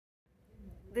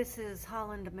This is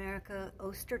Holland, America,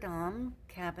 Oosterdam,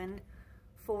 cabin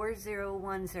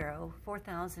 4010,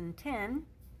 4010,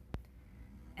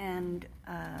 and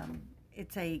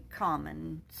it's a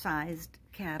common sized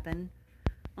cabin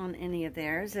on any of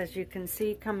theirs. As you can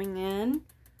see coming in,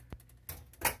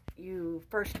 you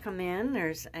first come in,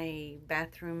 there's a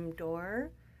bathroom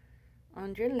door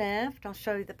on your left. I'll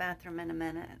show you the bathroom in a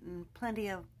minute, and plenty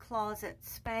of closet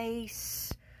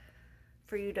space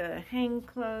for you to hang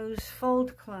clothes,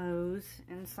 fold clothes.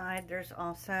 Inside there's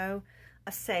also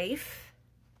a safe,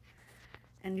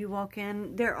 and you walk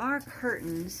in. There are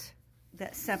curtains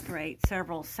that separate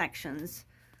several sections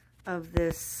of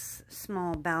this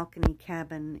small balcony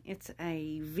cabin. It's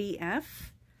a VF.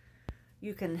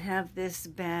 You can have this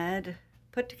bed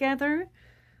put together,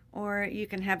 or you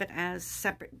can have it as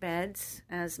separate beds,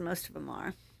 as most of them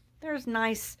are. There's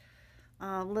nice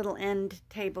little end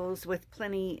tables with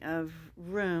plenty of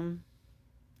room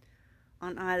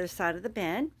on either side of the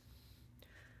bed.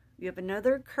 You have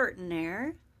another curtain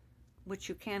there, which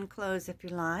you can close if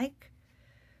you like,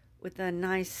 with a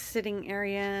nice sitting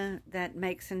area that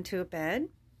makes into a bed.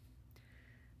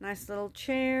 Nice little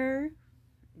chair,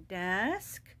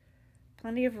 desk,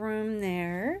 plenty of room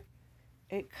there.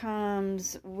 It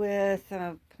comes with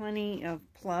plenty of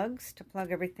plugs to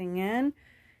plug everything in.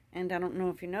 And I don't know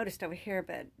if you noticed over here,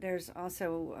 but there's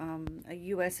also a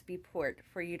USB port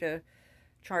for you to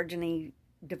charge any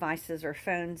devices or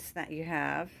phones that you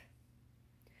have.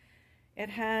 It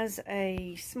has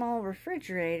a small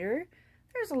refrigerator.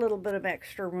 There's a little bit of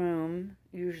extra room,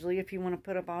 usually, if you want to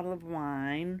put a bottle of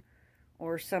wine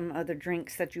or some other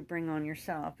drinks that you bring on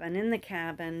yourself. And in the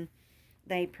cabin,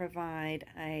 they provide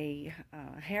a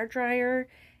hairdryer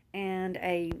and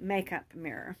a makeup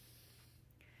mirror.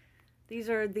 These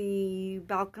are the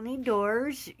balcony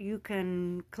doors. You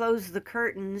can close the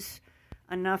curtains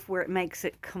enough where it makes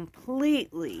it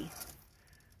completely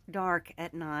dark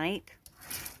at night.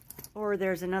 Or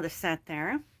there's another set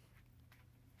there.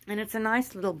 And it's a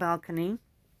nice little balcony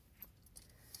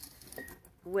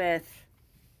with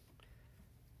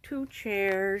 2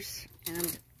 chairs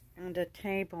and a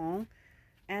table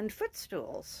and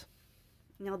footstools.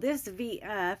 Now this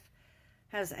VF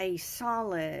has a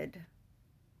solid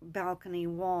balcony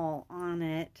wall on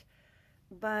it,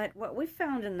 but what we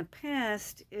found in the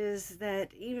past is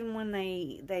that even when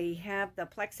they have the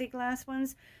plexiglass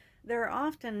ones, they're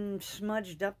often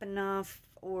smudged up enough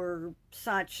or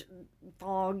such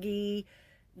foggy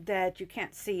that you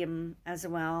can't see them as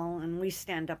well, and we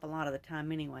stand up a lot of the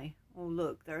time anyway. Oh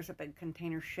look, there's a big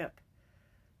container ship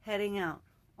heading out,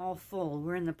 all full.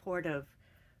 We're in the port of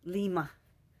Lima,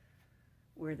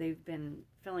 where they've been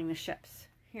filling the ships.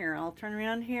 Here, I'll turn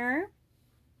around here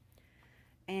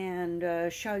and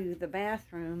show you the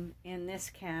bathroom in this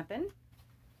cabin,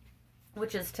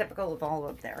 which is typical of all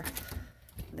of their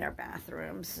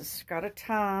bathrooms. It's got a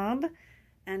tub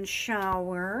and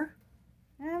shower,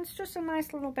 and it's just a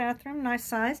nice little bathroom, nice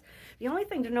size. The only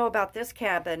thing to know about this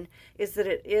cabin is that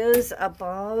it is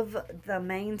above the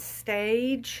main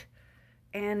stage,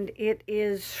 and it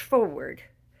is forward.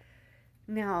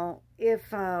 Now,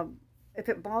 if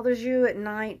it bothers you at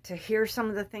night to hear some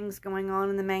of the things going on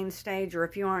in the main stage, or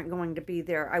if you aren't going to be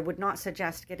there, I would not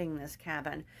suggest getting this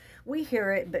cabin. We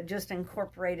hear it, but just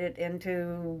incorporate it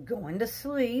into going to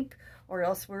sleep, or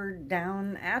else we're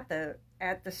down at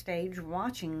the stage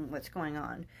watching what's going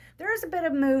on. There is a bit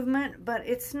of movement, but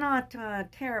it's not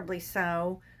terribly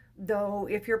so, though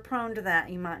if you're prone to that,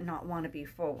 you might not want to be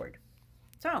forward.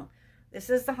 So, this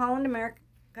is the Holland,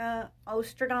 America,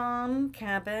 Oosterdam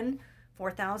cabin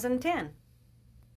 4010.